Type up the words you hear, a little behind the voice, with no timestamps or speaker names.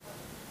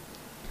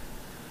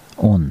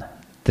Un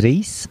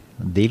 3,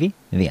 2,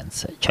 1.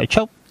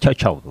 Čau.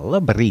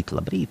 Labrīt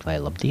vai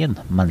labdien.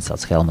 Mani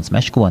sauc Helmuts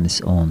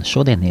Meškonis, un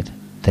šodien ir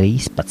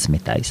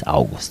 13.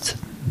 augusts.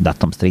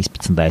 Datums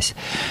 13.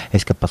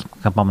 Es, kad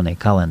pamanīju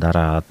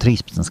kalendārā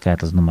 13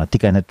 skaitlis, domāju,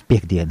 tikai ne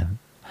piekdiena.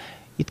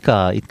 It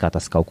kā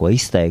tas kaut ko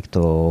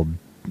izteiktu,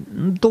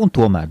 un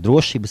tomēr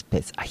drošības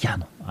pēc,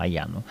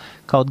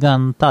 Kaut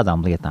gan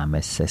tādām lietām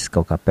es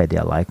kaut kā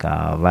pēdējā laikā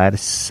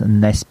vairs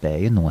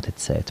nespēju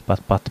noticēt,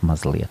 pat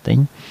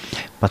mazlietiņ,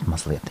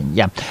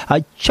 jā.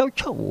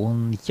 Čau,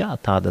 un jā,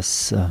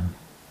 tādas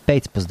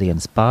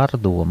pēcpusdienas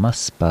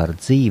pārdomas par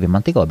dzīvi.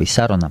 Man tikko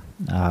bija saruna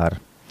ar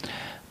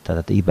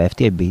tātad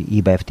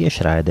IBF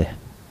tiešraide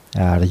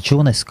ar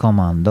Džunes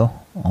komandu,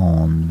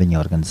 un viņi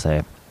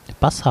organizē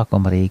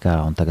pasākumu Rīgā,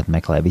 un tagad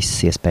meklē visas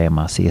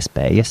iespējamās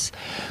iespējas,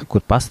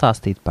 kur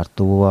pastāstīt par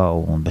to,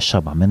 un bez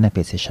šaubām ir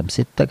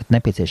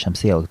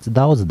nepieciešams ielikt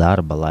daudz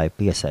darba, lai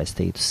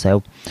piesaistītu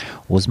sev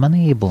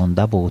uzmanību un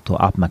dabūtu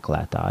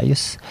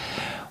apmeklētājus.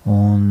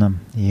 Un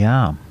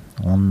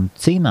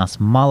cīnās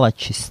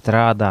malači,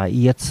 strādā,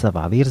 iet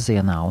savā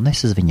virzienā, un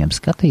es uz viņiem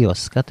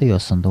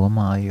skatījos un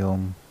domāju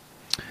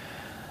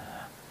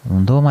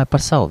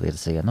par savu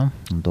virzienu,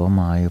 un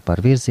domāju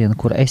par virzienu,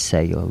 kur es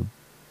eju.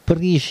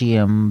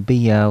 Brīžiem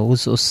bija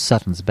uz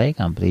sarunas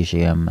beigām,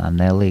 brīžiem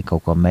Nelī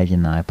kaut ko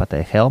mēģināja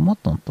pateikt Helmut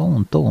un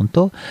tu,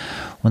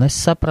 un es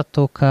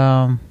sapratu,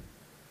 ka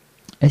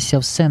es jau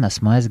sen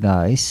esmu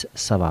aizgājis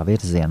savā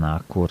virzienā,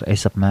 kur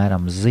es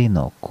apmēram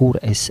zinu, kur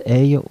es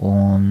eju,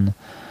 un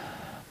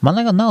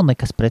man nav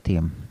nekas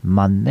pretīm.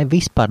 Man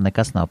vispār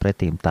nekas nav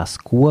pretīm tas,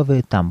 ko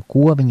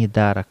viņi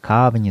dara,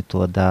 kā viņi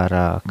to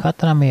dara.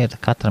 Katram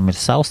ir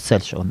savs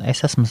ceļš, un es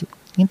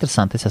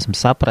esmu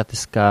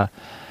sapratis, ka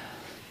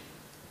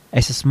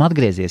es esmu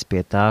atgriezies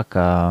pie tā,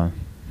 ka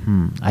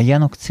ja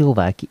nu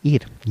cilvēki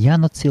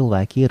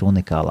ir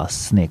unikālās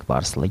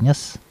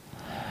sniegpārsliņas,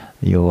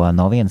 jo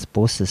no vienas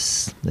puses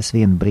es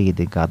vienu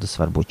brīdi, gadus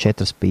varbūt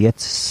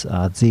 4-5,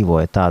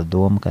 dzīvoju tādu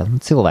domu, ka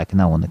cilvēki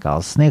nav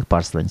unikālas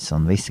sniegpārsliņas,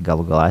 un visi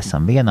galu galā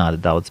esam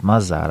vienādi, daudz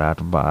mazāk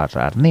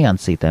ar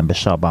niansītēm, bez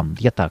šaubām,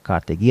 ja tā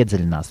kārtīgi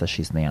iedziļinās, tad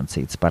šīs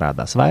niansītes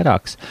parādās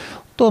vairākas,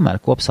 tomēr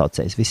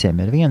kopsaucējs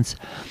visiem ir viens,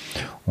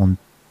 un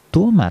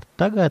tomēr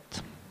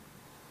tagad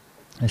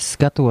es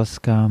skatos,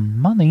 ka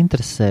mani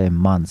interesē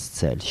mans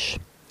ceļš.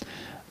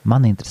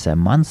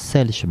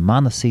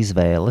 Manas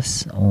izvēles,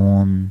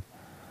 un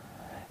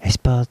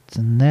es pat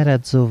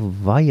neredzu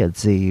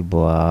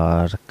vajadzību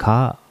ar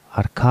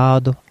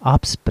kādu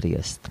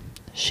apspriest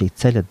šī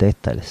ceļa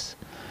detaļas.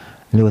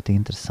 Ļoti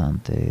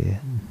interesanti.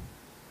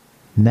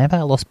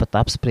 Nevēlos pat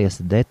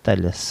apspriest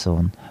detaļas,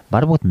 un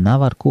varbūt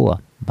nav ar ko.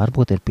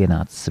 Varbūt ir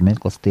pienācis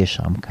mirklis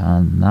tiešām, ka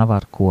nav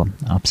ar ko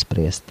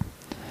apspriest.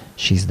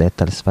 Šīs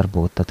detaļas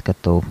varbūt tad, kad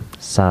tu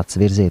sāc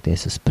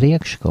virzieties uz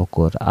priekšu, kaut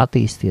kur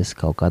attīsties,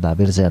 kaut kādā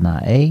virzienā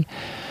ej,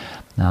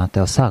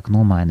 tev sāk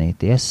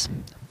nomainīties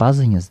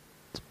paziņas,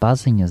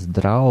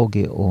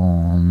 draugi,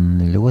 un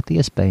ļoti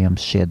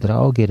iespējams šie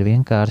draugi ir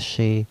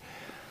vienkārši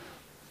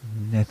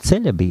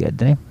ceļa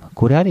biedri,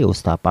 kuri arī uz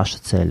tā paša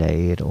ceļa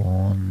ir,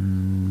 un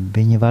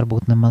viņi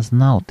varbūt nemaz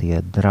nav tie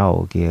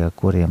draugi,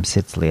 kuriem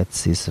sirds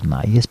lietas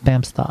izrunā.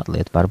 Iespējams tāda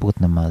lieta, varbūt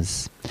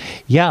nemaz.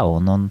 Jā,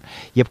 un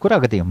jebkurā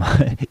gadījumā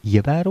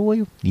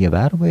ievēroju,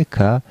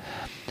 ka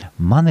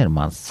man ir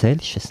mans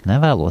ceļš, es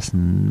nevēlos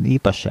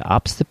īpaši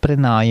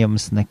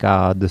apstiprinājumus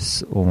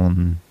nekādus,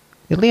 un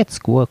ir lietas,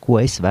 ko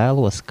es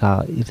vēlos,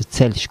 kā ir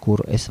ceļš,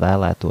 kuru es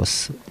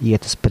vēlētos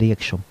iet uz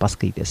priekšu un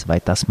paskatīties,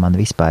 vai tas man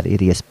vispār ir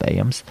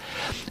iespējams.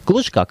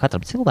 Gluži kā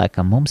katram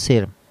cilvēkam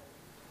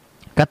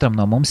katram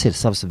no mums ir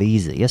savas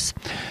vīzijas,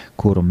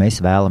 kuru mēs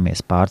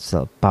vēlamies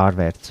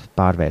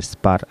pārvērst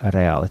par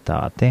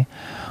realitāti.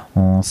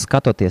 Un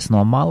skatoties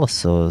no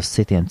malas uz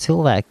citiem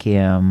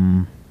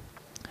cilvēkiem,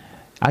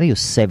 arī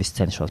uz sevis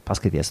cenšos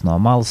paskatīties no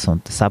malas,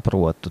 un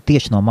saprotu,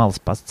 tieši no malas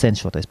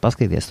cenšoties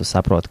paskatīties, tu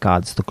saproti,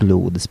 kādas tu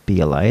kļūdas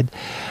pielaidi.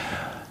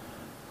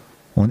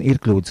 Un ir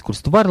kļūdas, kuras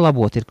tu vari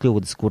labot, ir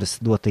kļūdas, kuras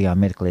dotajā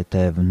mirklī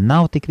tev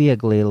nav tik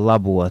viegli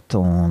labot,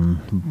 un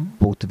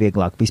būtu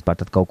vieglāk vispār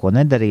tad kaut ko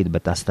nedarīt,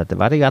 bet tas tad tev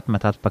arī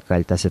atmet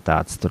atpakaļ, tas ir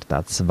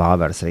tāds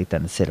vāveres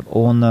ritenis ir.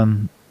 Un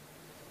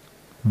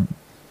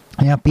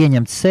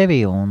pieņemt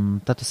sevi,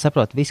 un tad tu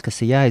saproti, viss, kas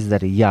ir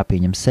jāizdara,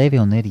 jāpieņem sevi,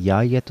 un ir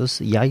jāiet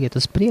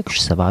uz priekšu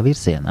savā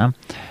virzienā.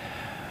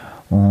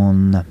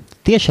 Un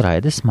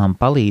tiešraides man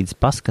palīdz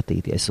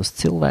paskatīties uz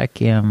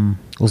cilvēkiem,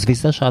 uz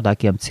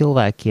visdažādākiem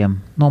cilvēkiem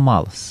no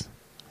malas.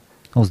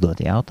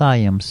 Uzdot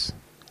jautājumus,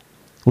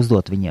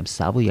 uzdot viņiem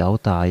savu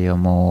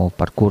jautājumu,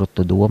 par kuru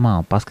tu domā,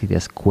 un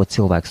paskatīties, ko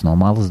cilvēks no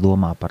malas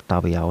domā par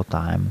tavu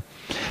jautājumu.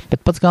 Bet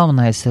pats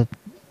galvenais ir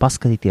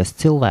paskatīties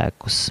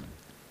cilvēkus,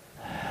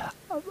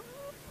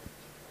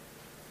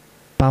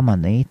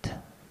 pamanīt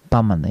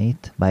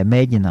vai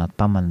mēģināt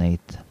pamanīt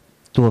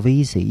to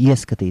vīziju,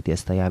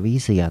 ieskatīties tajā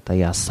vīzijā,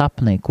 tajā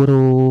sapnī,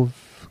 kuru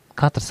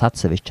katrs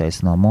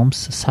atsevišķais no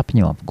mums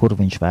sapņo, kur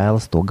viņš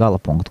vēlas to gala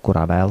punktu,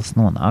 kurā vēlas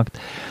nonākt,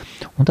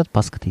 un tad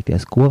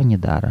paskatīties, ko viņi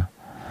dara.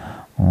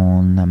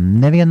 Un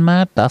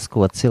nevienmēr tas,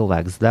 ko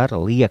cilvēks dara,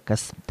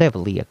 tev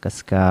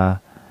liekas, ka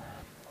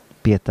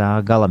pie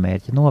tā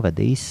galamērķa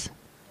novedīs.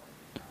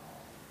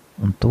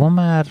 Un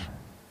tomēr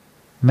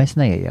mēs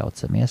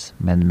neiejaucamies.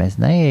 Mēs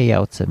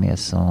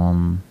neiejaucamies,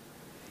 un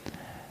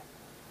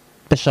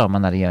bez šau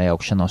man arī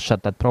iejaukšanos šad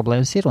tad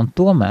problēmas ir, un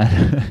tomēr,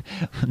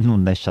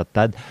 ne šad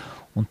tad,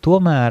 un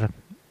tomēr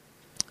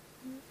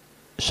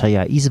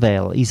šajā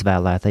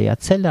izvēlētajā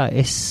ceļā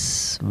es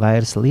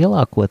vairs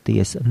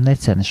lielākoties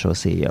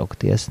necenšos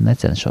iejaukties.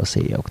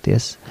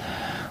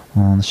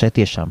 Un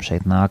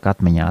šeit nāk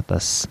atmiņā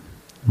tas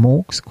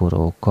mūks,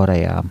 kuru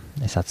Korejā,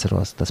 es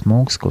atceros, tas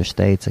mūks, kurš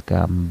teica,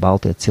 ka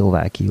baltie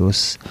cilvēki,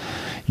 jūs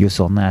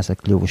vēl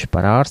neesat kļuvuši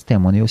par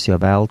ārstiem, un jūs jau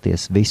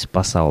vēlaties visu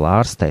pasauli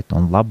ārstēt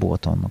un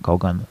labot, un kaut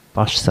gan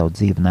paši savu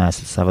dzīvi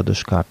neesat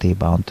savaduši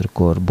kārtībā, un tur,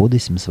 kur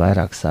budisms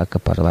vairāk saka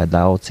par vai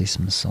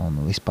daudzisms,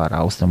 un vispār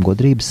austram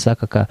godrības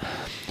saka, ka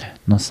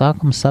no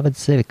sākuma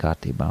saved sevi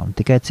kārtībā, un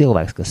tikai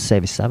cilvēks, kas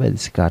sevi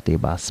savedis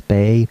kārtībā,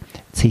 spēj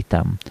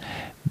citam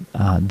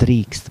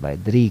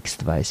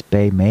drīkst vai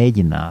spēj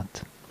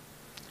mēģināt,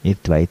 ir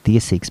vai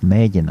tiesīgs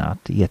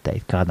mēģināt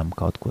ieteikt kādam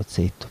kaut ko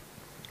citu.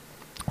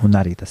 Un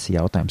arī tas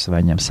jautājums, vai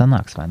viņam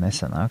sanāks vai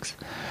nesanāks.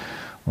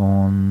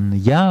 Un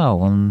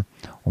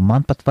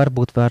man pat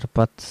varbūt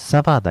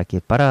savādāk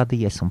ir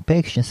parādījies, un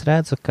pēkšņi es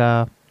redzu,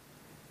 ka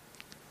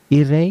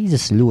ir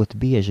reizes ļoti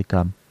bieži,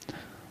 ka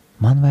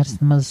man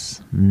vairs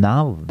nemaz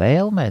nav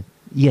vēlme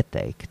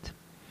ieteikt.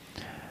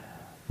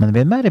 Man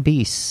vienmēr ir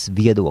bijis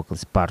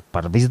viedoklis par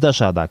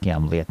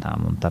visdažādākajām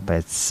lietām, un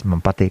tāpēc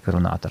man patīk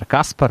runāt ar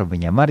Kasparu,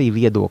 viņam arī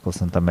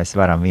viedoklis, un tad mēs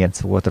varam viens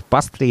otru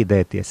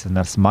pastrīdēties un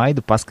ar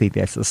smaidu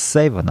paskatīties uz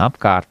sevi un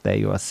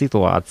apkārtējo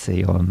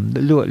situāciju,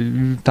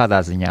 un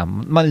tādā ziņā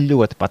man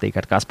ļoti patīk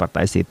ar Kasparu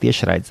taisīt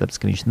tiešraides, tāpēc,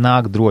 ka viņš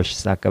nāk droši,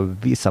 saka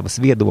savas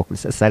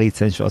viedoklis, es arī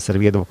cenšos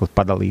ar viedokli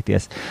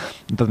padalīties,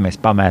 un tad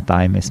mēs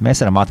pamētājamies,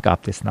 mēs varam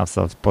atkāpties no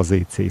savas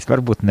pozīcijas,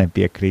 varbūt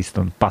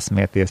nepiekrīst un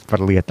pasmieties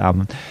par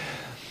lietām,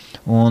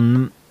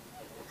 un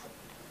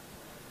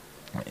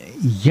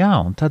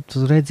tad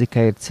tu redzi,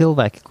 ka ir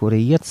cilvēki,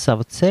 kuri iet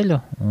savu ceļu,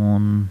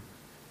 un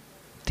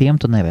tiem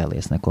tu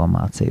nevēlies neko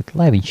mācīt,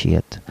 lai viņš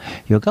iet.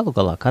 Jo galu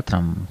galā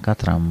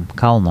katram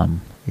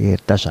kalnam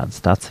ir dažādas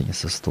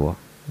taciņas uz to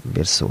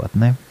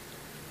virsotni.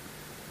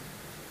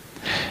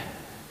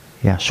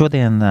 Jā,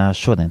 šodien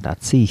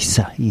tāds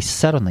īsa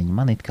saruniņa,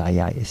 man it kā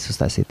es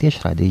uztaisīju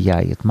tiešraidi,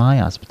 jāiet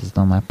mājās, bet es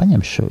domāju,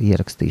 paņemšu,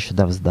 ierakstīšu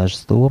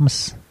dažas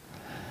domas,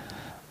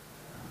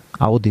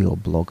 audio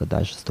bloga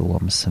dažas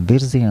domas,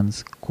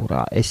 virziens,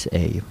 kurā es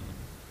eju.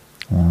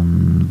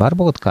 Un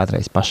varbūt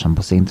kādreiz pašam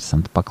būs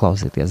interesanti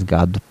paklausīties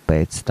gadu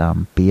pēc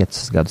tam,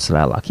 5 gadus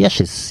vēlāk, ja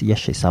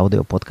šis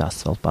audio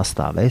podcasts vēl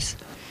pastāvēs.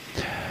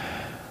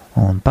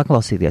 Un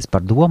paklausīties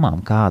par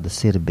domām, kādas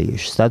ir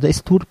bijušas. Tad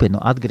es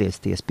turpinu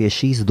atgriezties pie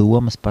šīs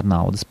domas par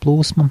naudas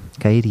plūsmu,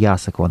 ka ir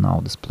jāsako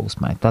naudas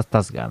plūsmai.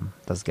 Tas gan.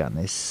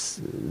 Es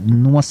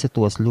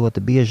nositos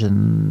ļoti bieži,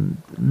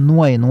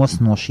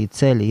 noenos no šī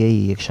ceļa,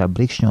 iekšā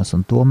brikšņos,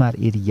 un tomēr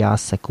ir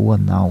jāsako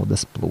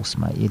naudas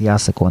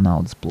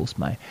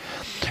plūsmai.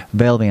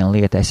 Vēl viena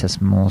lieta, es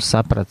esmu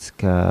sapratis,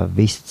 ka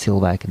visi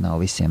cilvēki nav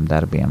visiem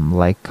darbiem,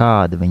 lai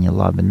kādi viņi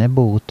labi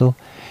nebūtu.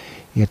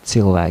 Ir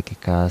cilvēki,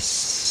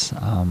 kas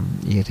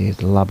ir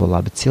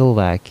labi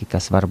cilvēki,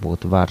 kas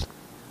varbūt var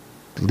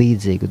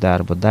līdzīgu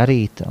darbu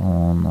darīt,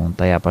 un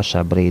tajā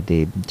pašā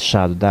brīdī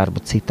šādu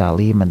darbu citā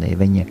līmenī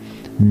viņi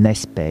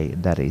nespēja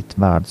darīt,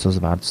 vārdus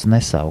uzvārdus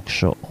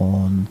nesaukšu,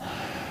 un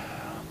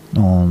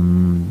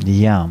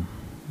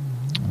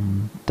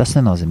tas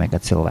nenozīmē,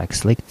 ka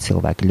cilvēki slikti,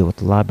 cilvēki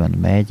ļoti labi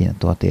un mēģina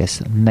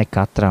toties, ne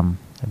katram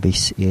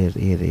viss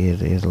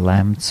ir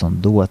lemts un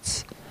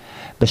dots.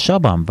 Bez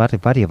šaubām var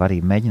jau arī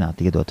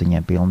mēģināt iedot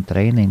viņiem pilnu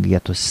treniņu, ja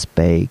tu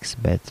spējīgs,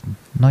 bet,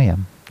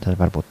 tad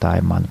varbūt tā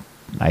ir mana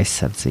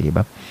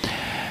aizsardzība.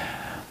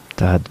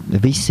 Tad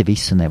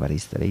visu nevar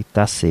izdarīt.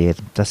 Tas ir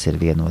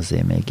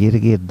viennozīmīgi.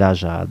 Ir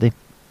dažādi.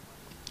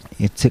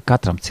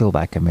 Katram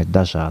cilvēkam ir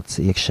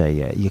dažādi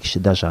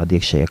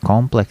iekšējie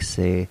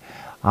kompleksi,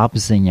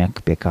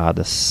 apziņa, pie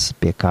kāda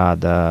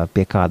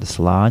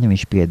slāņa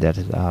viņš pieder,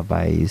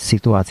 vai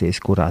situācijas,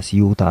 kurās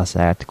jūtās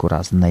ērti,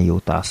 kurās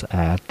nejūtās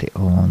ērti.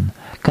 Un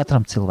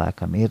katram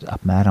cilvēkam ir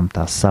apmēram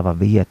tā sava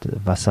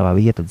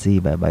vieta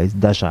dzīvē, vai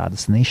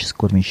dažādas nišas,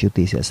 kur viņš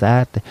jutīsies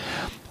ērti,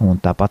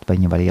 un tāpat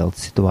viņi var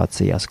ielikt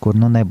situācijās, kur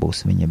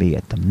nebūs viņa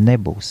vieta.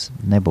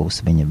 Nebūs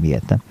viņa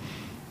vieta.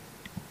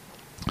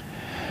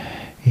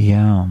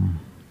 Jā,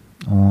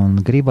 un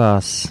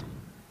gribās.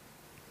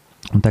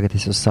 Un tagad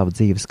es uz savu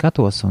dzīvi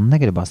skatos un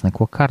negribās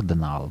neko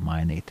kardināli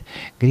mainīt.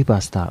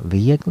 Gribās tā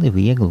viegli,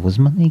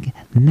 uzmanīgi,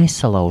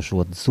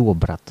 nesalaužot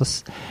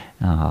zobratus.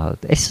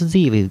 Es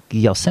dzīvi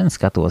jau sen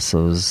skatos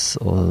uz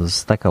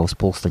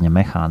pulksteņa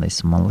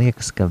mehānismu. Man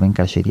liekas, ka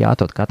vienkārši ir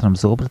jāatrod katram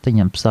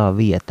zobratiņam sava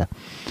vieta.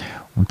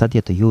 Un tad,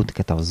 ja tu jūti,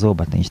 ka tavs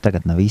zobratiņš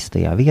tagad nav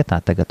īstajā vietā,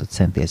 tagad tu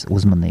centies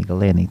uzmanīgi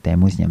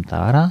lēnītēm uzņemt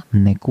ārā,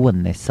 neko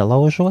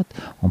nesalaužot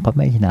un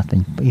pamēģināt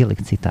viņu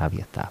ielikt citā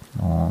vietā.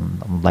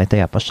 Un lai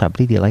tajā pašā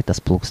brīdī, lai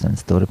tas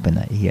pulkstenis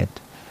turpina iet.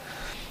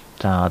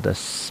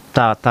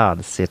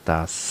 tādas ir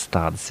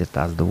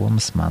tās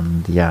domas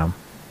man, jā,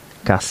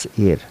 kas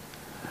ir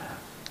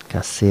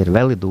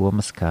vēl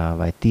domas, kā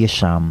vai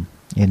tiešām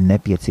ir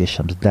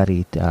nepieciešams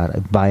darīt ar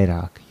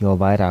vairāk, jo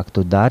vairāk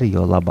tu dari,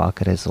 jo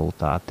labāk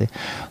rezultāti.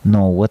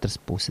 No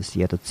otras puses,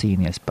 ja tu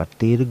cīnies par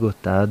tirgu,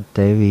 tad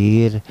tev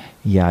ir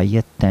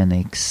jāiet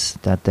teniks,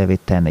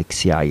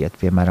 jāiet.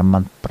 Piemēram,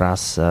 man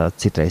prasa,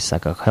 citreiz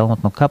saka,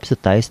 Helmut, kāpēc tu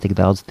taisi tik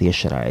daudz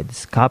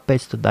tiešraides?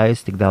 Kāpēc tu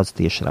taisi tik daudz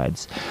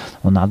tiešraides?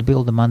 Un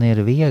atbilde man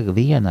ir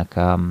viena,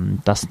 ka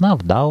tas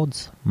nav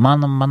daudz.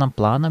 Manam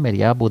plānam ir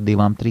jābūt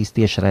 2-3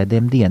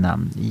 tiešraidēm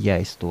dienām, ja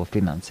es to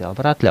finansiāli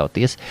varu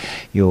atļauties,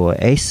 jo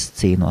es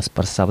cīnos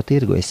par savu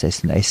tirgu, es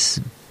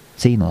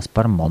cīnos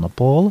par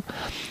monopolu,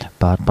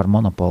 par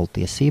monopolu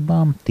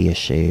tiesībām,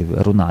 tieši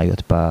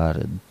runājot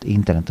par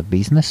interneta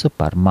biznesu,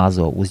 par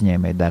mazo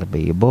uzņēmēju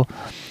darbību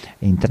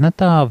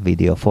internetā,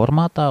 video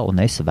formātā,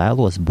 un es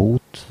vēlos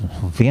būt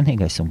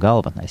vienīgais un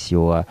galvenais,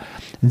 jo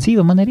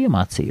dzīve man ir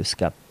iemācījusi,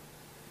 ka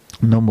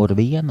numur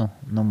 1,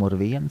 numur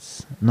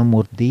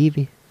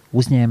 2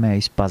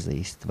 uzņēmējus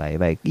pazīst,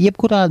 vai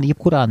jebkurā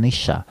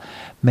nišā.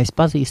 Mēs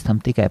pazīstam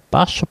tikai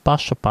pašu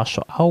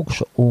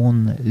augšu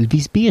un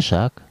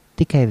visbiežāk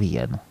tikai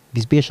vienu.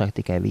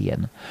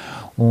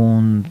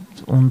 Un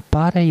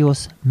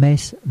pārējos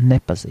mēs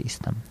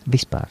nepazīstam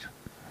vispār.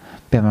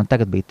 Piemēram,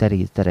 tagad bija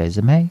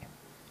Terēza Meija,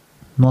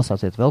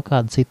 nosauciet vēl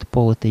kādu citu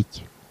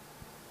politiķi.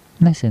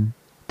 Nezinu.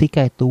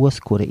 Tikai tos,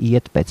 kuri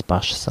iet pēc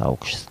pašas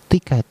augšas.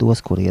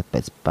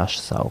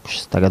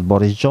 Tagad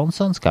Boris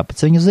Džonsons,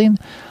 kāpēc viņu zina?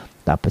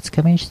 Tāpēc, ka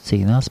viņš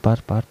cīnās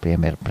par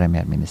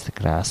premjerministra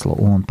krēslu,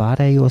 un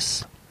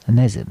pārējos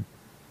nezinu.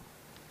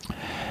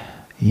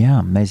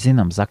 Jā, mēs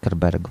zinām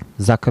Zuckerbergu.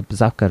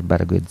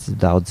 Zuckerbergu ir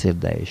daudz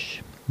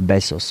dzirdējuši.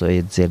 Bezosu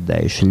ir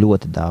dzirdējuši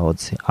ļoti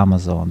daudzi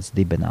Amazonas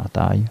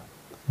dibinātāju.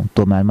 Un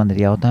tomēr man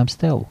ir jautājums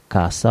tev,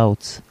 kā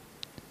sauc?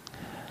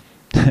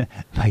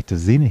 Vai tu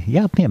zini?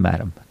 Jā,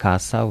 piemēram, kā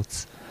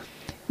sauc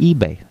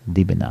eBay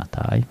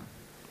dibinātāju?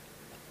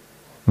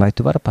 Vai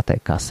tu vari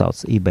pateikt, kā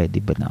sauc eBay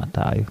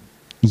dibinātāju?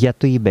 Ja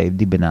tu eBay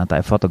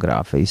dibinātāju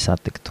fotogrāfiju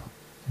satiktu,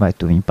 vai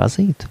tu viņu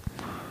pazītu?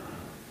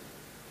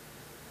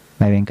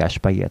 Vai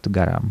vienkārši paietu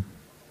garām?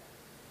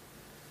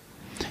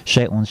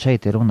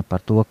 Šeit ir runa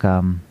par to, ka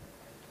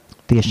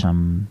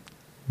tiešām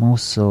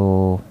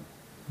mūsu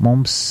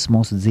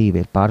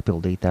dzīve ir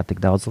pārpildīta ar tik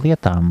daudz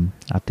lietām,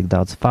 ar tik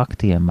daudz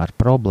faktiem, ar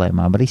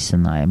problēmām,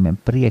 risinājumiem,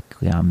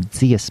 priekiem,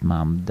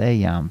 dziesmām,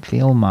 dejām,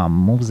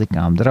 filmām,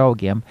 mūzikām,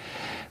 draugiem,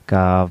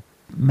 ka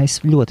mēs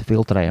ļoti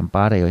filtrējam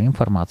pārējo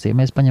informāciju,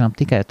 mēs paņemam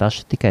tikai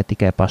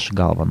pašu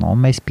galveno, un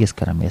mēs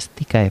pieskaramies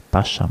tikai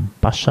pašam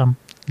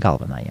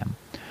galvenajam.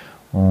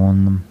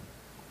 Un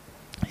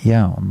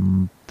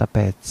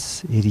tāpēc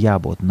ir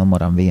jābūt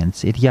numuram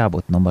viens,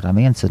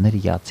 un ir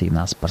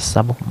jācīnās par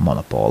savu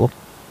monopolu.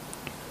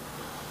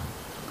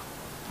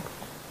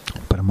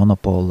 Par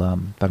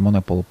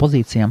monopolu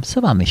pozīcijām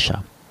savā nišā.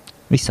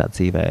 Visā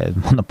dzīvē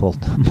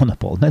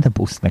monopolu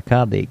nedabūs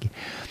nekādīgi,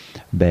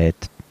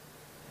 bet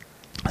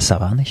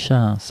savā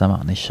nišā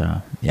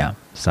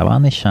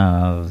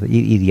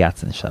ir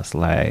jācenšas,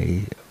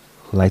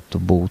 lai tu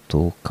būtu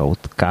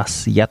kaut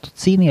kas. Ja tu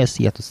cīnies,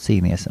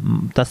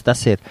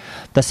 tas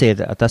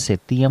ir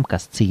tiem,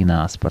 kas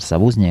cīnās par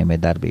savu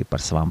uzņēmēju darbību,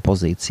 par savām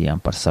pozīcijām,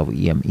 par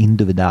saviem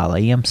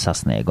individuālajiem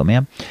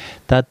sasniegumiem,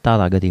 tad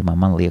tādā gadījumā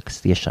man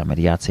liekas tiešām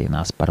ir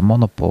jācīnās par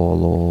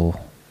monopolu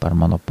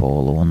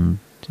un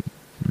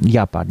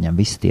jāpārņem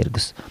viss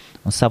tirgus.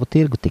 Un savu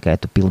tirgu tikai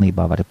tu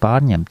pilnībā vari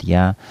pārņemt,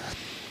 ja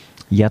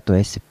tu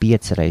esi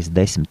 5 reizes,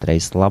 10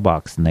 reizes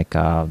labāks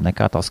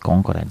nekā tavs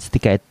konkurents.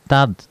 Tikai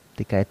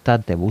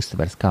tad tev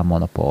uztvers kā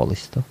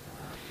monopolistu.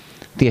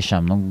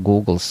 Tiešām,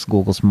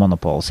 Googles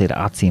monopols ir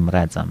acīm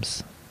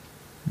redzams.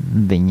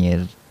 Viņi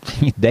ir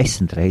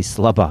 10 reizes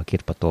labāki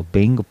ir pa to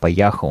Bingu, pa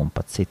Yahoo un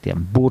pa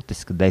citiem.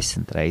 Burtiski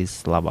 10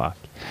 reizes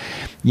labāki.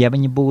 Ja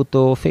viņi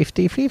būtu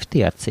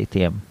 50-50 ar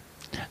citiem,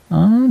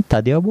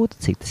 tad jau būtu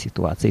cita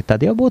situācija,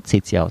 tad jau būtu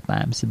cits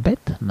jautājums,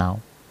 bet nav.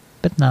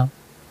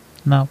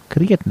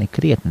 Krietni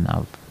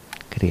nav.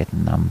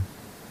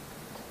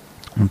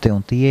 Un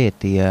tie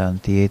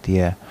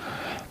tie,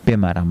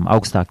 piemēram,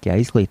 augstākajā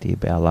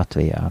izglītībā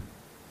Latvijā,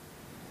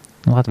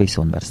 Latvijas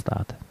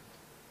universitāte.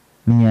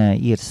 Viņa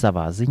ir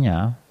savā ziņā,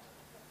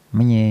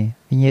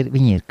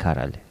 viņi ir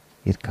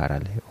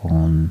karaļi,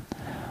 un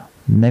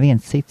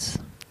neviens cits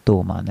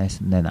tomā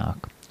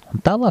nenāk. Un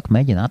tālāk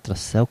mēģina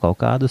atrast sev kaut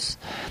kādus,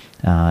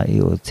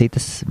 jo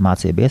citas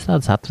mācību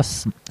iestādes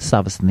atrast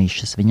savas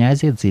nišas. Viņi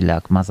aiziet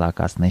dziļāk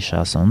mazākās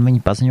nišās, un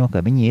viņi paziņo,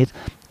 ka viņi ir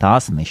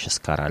tās nišas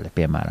karaļi,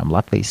 piemēram,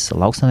 Latvijas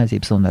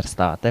Lauksaimniecības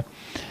universitāte.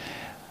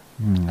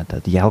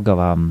 Tad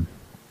Jelgavā,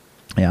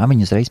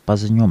 viņi uzreiz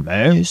paziņo,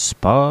 mēs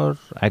par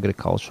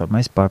agriculture,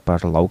 mēs par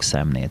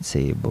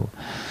lauksaimniecību.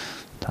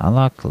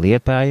 Tālāk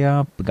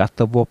Liepājā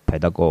gatavo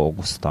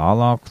pedagogus,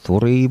 tālāk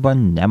Turība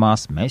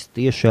ņemās mēs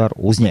tieši ar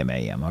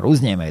uzņēmējiem, ar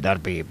uzņēmēju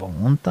darbību.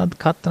 Un tad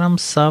katram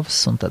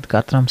savs, un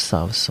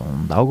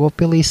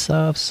Daugavpilī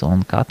savs,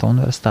 un katra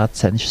universitāte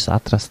cenšas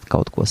atrast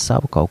kaut ko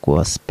savu, kaut ko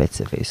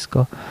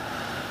specifisku.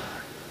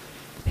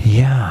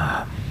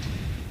 Jā,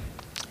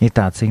 ir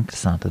tāds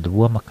interesanta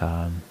doma,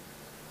 ka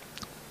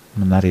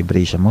man arī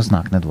brīžam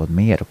uznāk nedod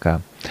mieru, ka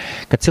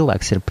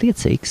cilvēks ir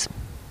priecīgs,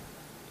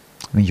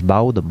 viņš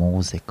bauda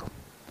mūziku.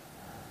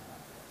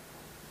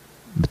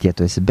 Bet ja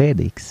tu esi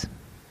bēdīgs,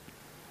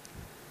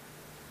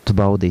 tu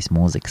baudīsi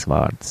mūzikas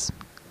vārdus.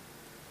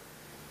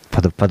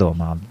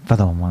 Padomā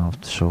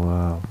šo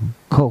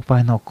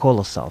vai nav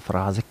kolosāla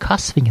frāze,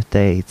 kas viņu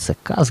teica,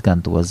 kas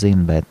gan to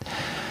zina, bet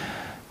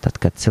tad,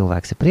 kad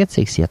cilvēks ir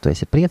priecīgs, ja tu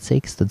esi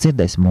priecīgs, tu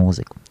dzirdēsi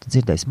mūziku.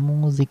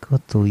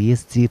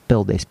 Tu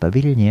peldēsi pa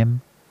viļņiem,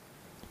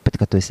 bet,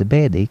 kad tu esi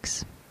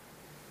bēdīgs,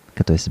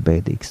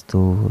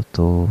 tu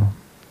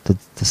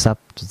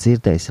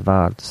dzirdēsi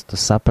vārdus, tu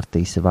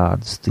sapratīsi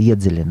vārdus, tu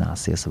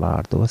iedziļināsies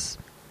vārdos.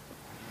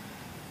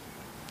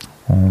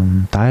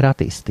 Un tā ir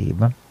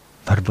attīstība.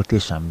 Varbūt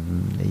tiešām,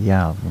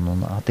 jā,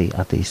 un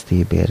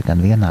attīstība ir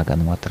gan vienā,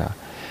 gan otrā.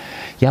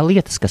 Jā,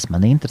 lietas, kas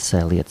man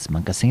interesē,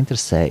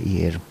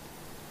 ir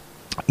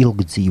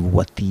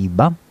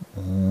ilgdzīvotība,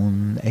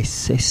 un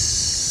es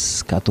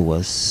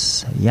skatos,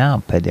 jā,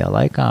 pēdējā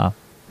laikā,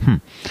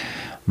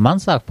 man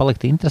sāk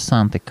palikt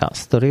interesanti,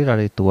 kas tur ir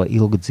arī to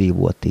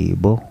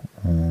ilgdzīvotību,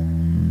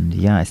 un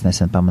jā, es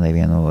nesen pamanīju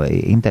vienu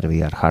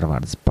interviju ar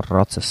Harvardas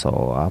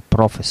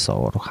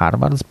profesoru,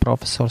 Harvardas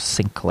profesors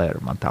Sinclair,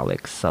 man tā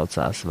liekas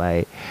saucās,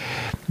 vai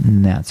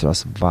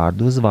neatceros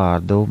vārdu uz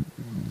vārdu,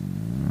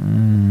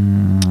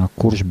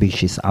 kurš bija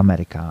šis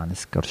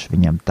amerikānis, kurš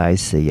viņam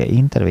taisīja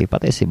interviju.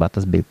 Patiesībā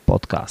tas bija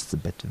podcasts,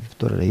 bet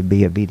tur arī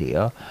bija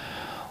video.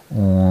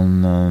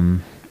 Un,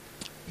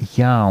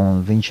 jā,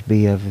 un viņš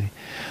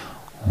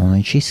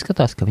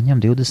izskatās, ka viņam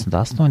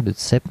 28,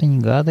 27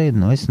 gadi,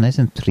 es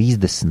nezinu,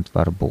 30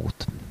 varbūt.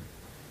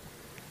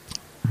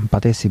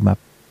 Patiesībā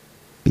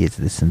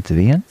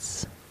 51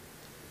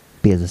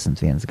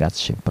 gads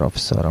šim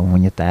profesoram, un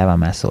viņa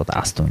tēvam esot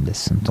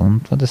 80, un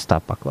tad es tā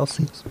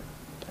paklausījos.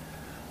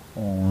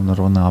 Un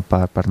runā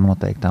par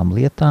noteiktām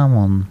lietām,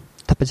 un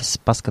tāpēc es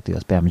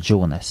paskatījos, piemēram,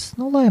 Džūnes.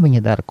 Lai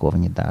viņa dara, ko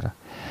viņa dara.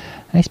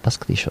 Es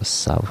paskatīšos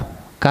savu.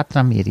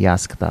 Katram ir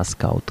jāskatās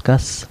kaut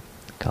kas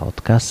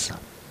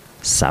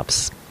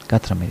savs.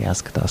 Katram ir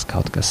jāskatās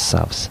kaut kas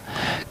savs.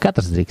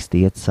 Katrs drīkst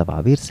iet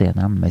savā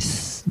virzienā.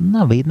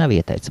 Nav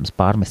ieteicams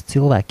pārmest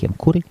cilvēkiem,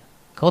 kuri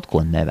kaut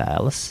ko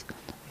nevēlas.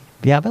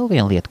 Jā, vēl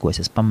viena lieta, ko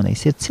es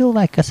pamanīju, ir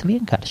cilvēki, kas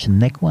vienkārši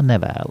neko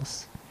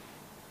nevēlas.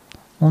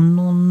 Un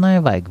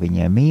nevajag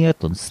viņiem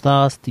iet un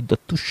stāstīt, ka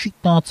tu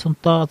šitāds un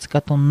tāds,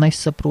 ka tu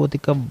nesaproti,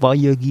 ka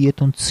vajag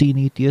iet un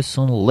cīnīties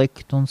un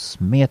lekt un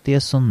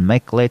smieties un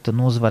meklēt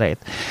un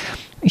uzvarēt.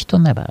 Viņš to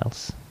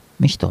nevēlas,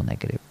 viņš to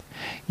negrib.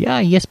 Jā,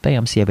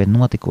 iespējams, jau ir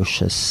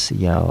notikušas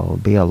jau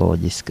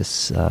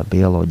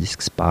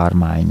bioloģiskas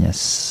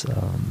pārmaiņas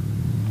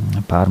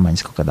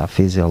kaut kādā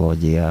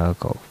fizioloģijā,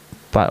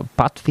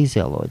 pat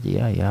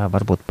fizioloģijā, jā,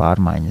 varbūt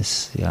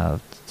pārmaiņas,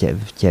 jā,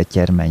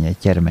 ķermenī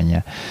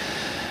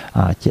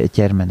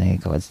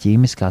kaut kādas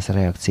ķīmiskās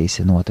reakcijas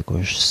ir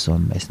notikušas,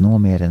 un mēs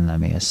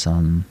nomierinamies,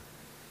 un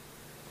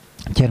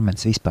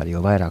ķermenis vispār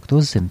jau vairāk tu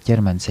uzzini,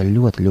 ķermenis ir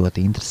ļoti,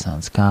 ļoti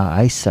interesants, kā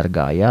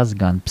aizsargājās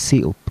gan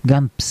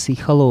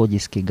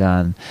psiholoģiski,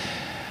 gan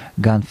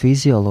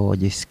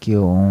fizioloģiski,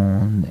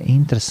 un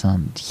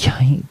interesanti, jā,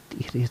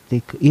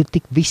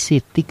 viss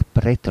ir tik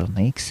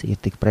pretrunīgs,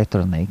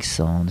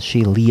 un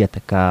šī lieta,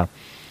 kā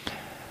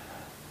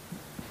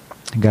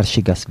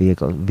garšīgas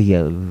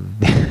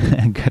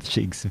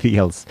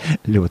vielas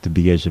ļoti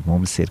bieži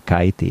mums ir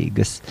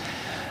kaitīgas.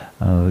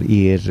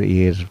 Ir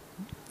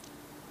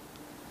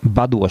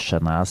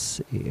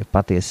badošanās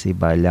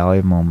patiesībā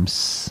ļauj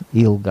mums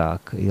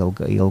ilgāk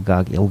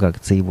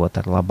dzīvot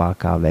ar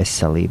labākā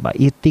veselībā.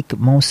 Ir tik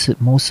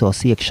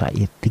mūsos iekšā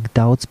ir tik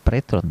daudz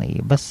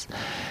pretrunības,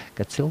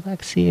 ka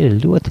cilvēks ir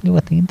ļoti,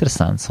 ļoti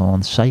interesants,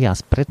 un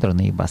šajās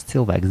pretrunībās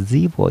cilvēks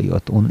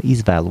dzīvojot un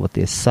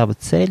izvēloties savu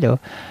ceļu,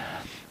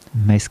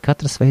 mēs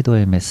katrs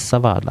veidojamies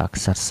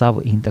savādāks ar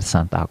savu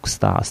interesantāku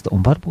stāstu, un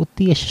varbūt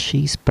tieši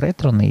šīs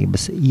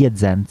pretrunības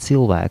iedzen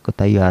cilvēku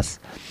tajās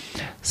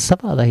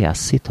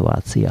savādajās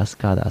situācijās,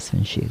 kādās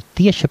viņš ir.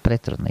 Tieši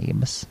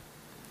pretrunības,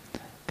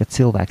 kad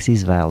cilvēks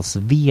izvēlas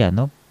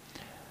vienu,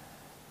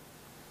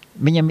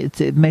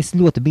 mēs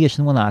ļoti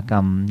bieži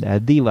nonākam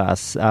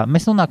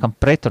mēs nonākam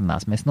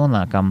pretrunās, mēs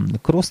nonākam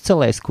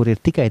krustcelēs, kur ir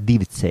tikai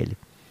divi ceļi.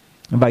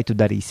 Vai tu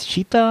darīsi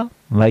šitā,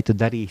 vai tu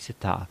darīsi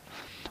tā.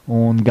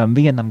 Un gan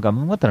vienam,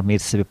 gan otram ir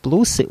savi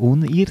plusi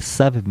un ir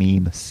savi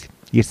mīnusi.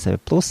 Ir savi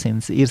plusi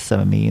un ir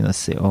savi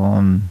mīnusi.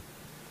 Un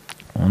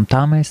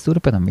tā mēs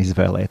turpinam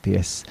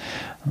izvēlēties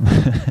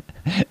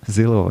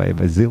zilo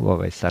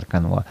vai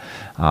sarkano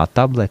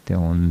tableti.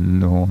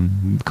 Un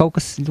kaut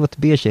kas ļoti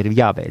bieži ir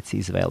jāveic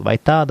izvēle, vai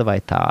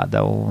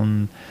tāda.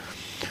 Un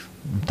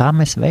tā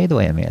mēs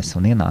veidojamies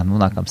un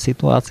nonākam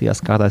situācijās,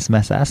 kādās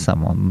mēs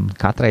esam. Un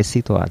katrai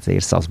situācijai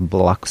ir savs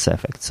blakus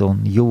efekts.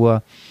 Un jo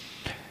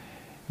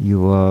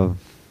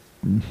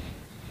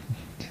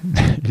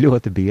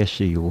ļoti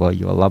bieži,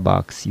 jo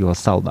labāks, jo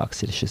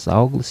saldāks ir šis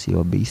auglis,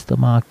 jo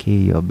bīstamāk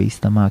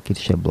ir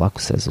šie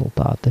blakus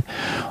rezultāti.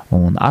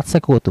 Un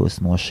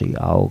atsakotos no šī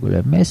augļa,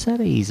 mēs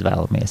arī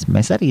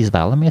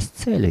izvēlamies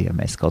ceļu. Ja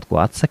mēs kaut ko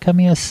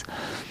atsakamies,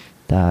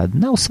 tad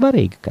nav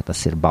svarīgi, ka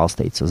tas ir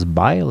balstīts uz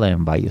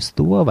bailēm vai uz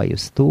to.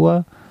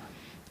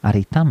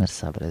 Arī tam ir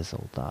savi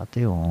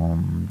rezultāti,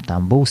 un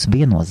tam būs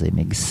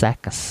viennozīmīgi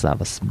sekas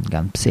savas,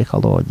 gan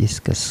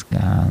psiholoģiskas,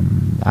 gan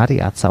arī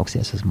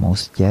atsauksies uz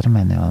mūsu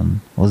ķermeni un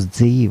uz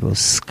dzīvi,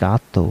 uz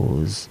skatu,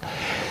 uz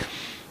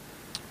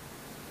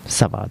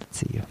savāda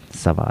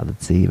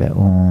dzīve.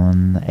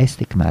 Un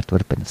es tikmēr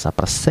turpinu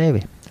saprast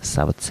sevi,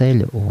 savu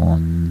ceļu,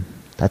 un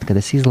tad, kad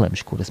es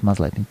izlemšu, kur es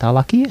mazliet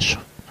tālāk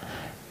iešu,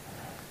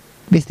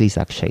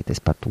 visdrīzāk šeit es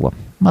par to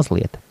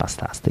mazliet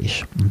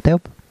pastāstīšu. Un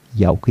tev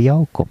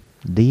jauku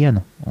dienu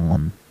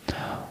un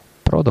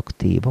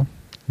produktīvu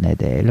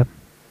nedēļu.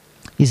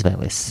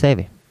 Izvēlies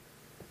sevi.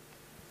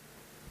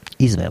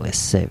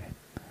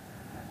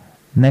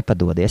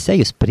 Nepadodies,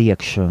 ej uz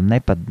priekšu,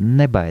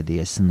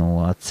 nebaidies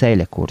no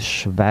ceļa,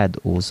 kurš ved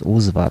uz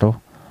uzvaru.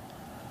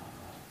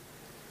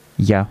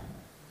 Ja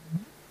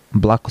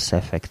blakus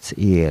efekts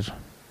ir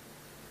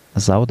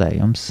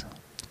zaudējums,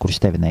 kurš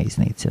tevi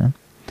neiznīcina,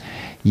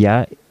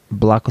 ja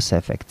blakus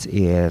efekts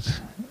ir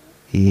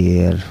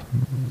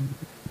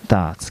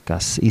tāds,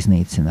 kas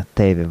iznīcina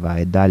tevi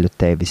vai daļu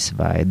tevis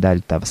vai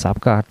daļu tavas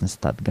apkārtnes,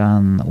 tad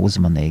gan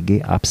uzmanīgi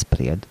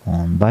apspried.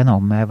 Un vai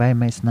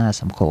mēs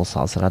neesam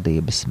kolosāls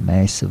radības,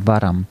 mēs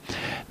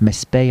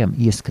spējam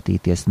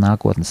ieskatīties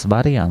nākotnes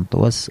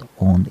variantos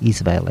un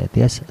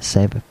izvēlēties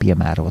sevi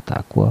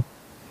piemērotāko.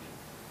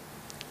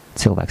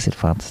 Cilvēks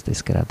ir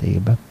fantastiska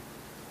radība.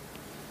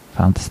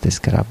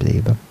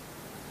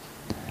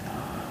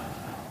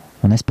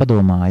 Un es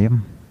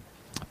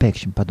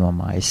pēkšņi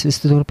padomāju,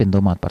 es turpinu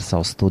domāt par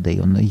savu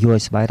studiju, un jo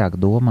es vairāk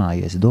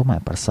domāju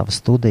par savu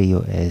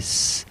studiju,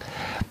 es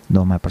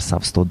domāju par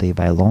savu studiju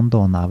vai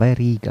Londonā vai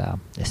Rīgā.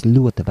 Es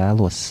ļoti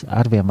vēlos,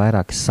 arvien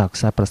vairāk es sāku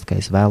saprast, ka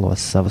es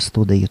vēlos savu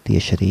studiju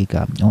tieši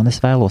Rīgā, un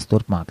es vēlos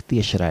turpmāk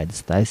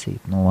tiešraides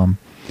taisīt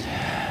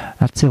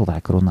ar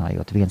cilvēku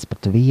runājot viens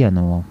pret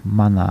vienu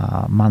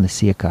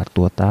manis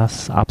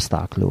iekārtotās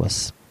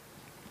apstākļos.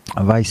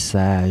 Vai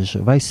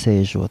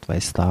sēžot, vai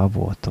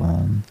stāvot,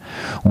 un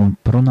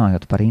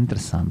runājot par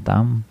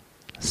interesantām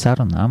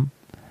sarunām,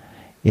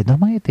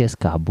 iedomājieties,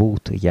 kā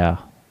būtu,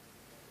 ja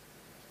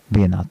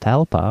vienā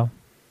telpā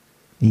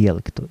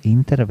ieliktu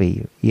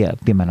interviju,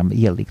 piemēram,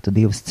 ieliktu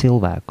divus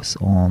cilvēkus,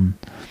 un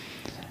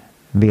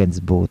viens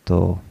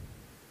būtu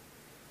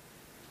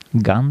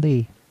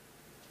Gandhi,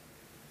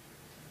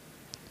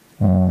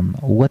 un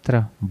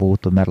otra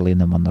būtu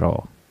Marilyn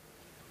Monroe.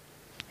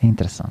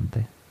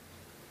 Interesanti.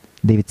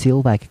 Divi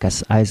cilvēki,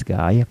 kas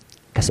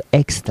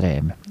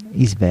ekstrēmi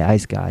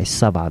aizgāja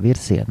savā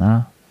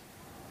virzienā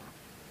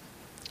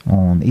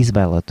un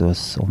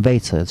izvēlētos un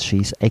veicot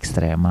šīs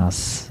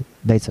ekstrēmās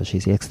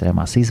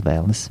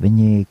izvēles,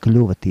 viņi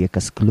kļuva tie,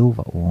 kas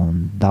kļuva,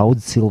 un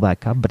daudz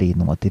cilvēku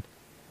apbrīnoti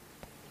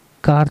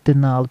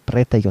kardināli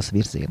pretējos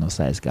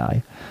virzienos aizgāja.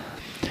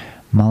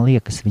 Man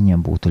liekas, viņiem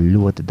būtu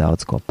ļoti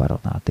daudz ko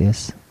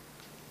parunāties.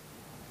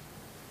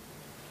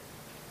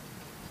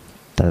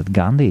 Tad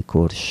Gandhi,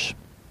 kurš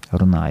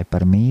runāja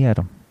par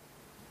mieru,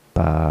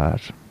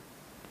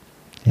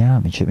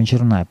 viņš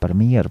runāja par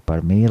mieru,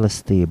 par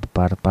mīlestību,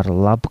 par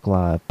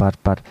labklājību,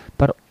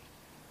 par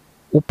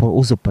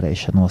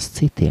uzupurēšanos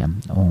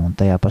citiem, un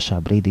tajā pašā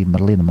brīdī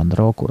Marilyn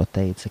Monroe, kura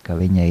teica, ka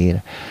viņa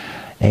ir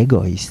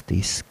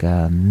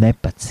egoistiska,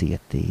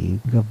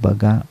 nepacietīga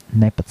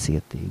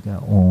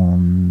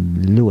un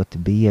ļoti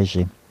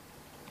bieži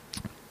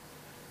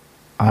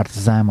ar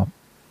zemu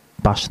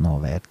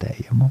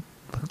pašnovērtējumu.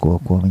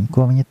 Ko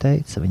viņa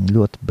teica? Viņa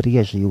ļoti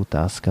brieži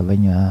jūtās, ka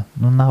viņa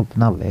nav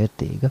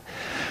vērtīga.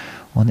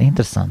 Un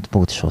interesanti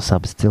būtu šos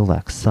abus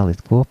cilvēkus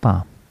salikt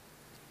kopā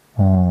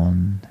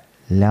un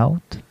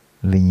ļaut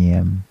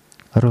viņiem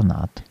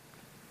runāt.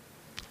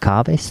 Kā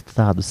vest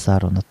tādu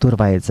sarunu? Tur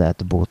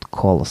vajadzētu būt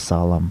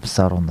kolosālam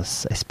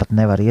sarunas. Es pat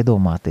nevaru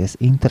iedomāties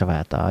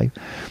intervētāju,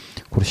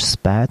 kurš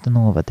spētu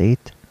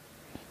novadīt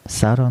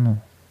sarunu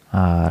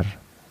ar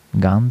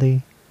Gandhi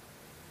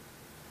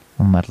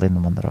un Marilyn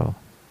Monroe.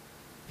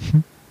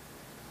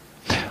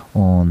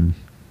 Un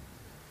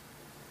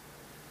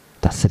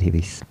tas arī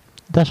viss.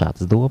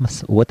 Dažādas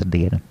domas.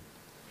 Otrdiena,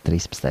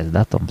 13.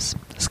 datums.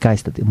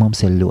 Mums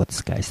ir ļoti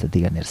skaista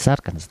diena. Ir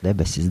sarkanas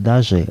debesis,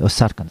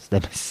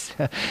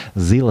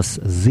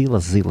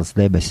 zilas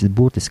debesis,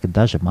 būtiski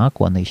daži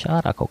mākonīši,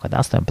 ārā kaut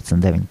kādā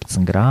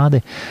 18-19 grādi.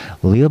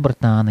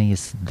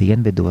 Lielbritānijas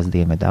dienvidos,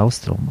 dienvidu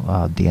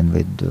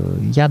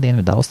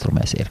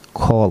austrumēs ir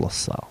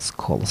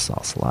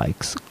kolosāls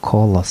laiks.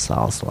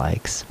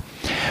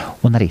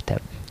 Un arī tev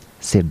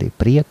sirdī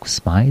prieku,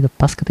 smaidu,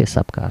 paskaties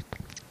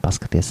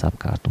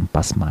apkārt un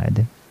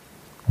pasmaidi.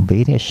 Un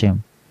vīriešiem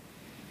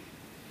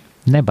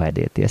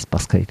nebaidieties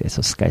paskatīties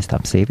uz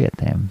skaistām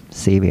sievietēm.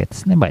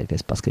 Sievietes,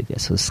 nebaidieties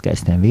paskatīties uz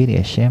skaistiem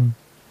vīriešiem.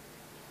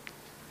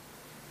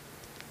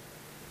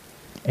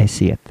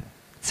 Esiet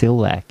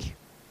cilvēki.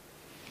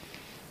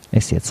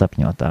 Esiet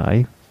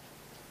sapņotāji,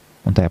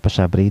 un tajā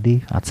pašā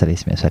brīdī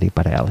atcerēsimies arī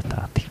par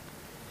realitāti.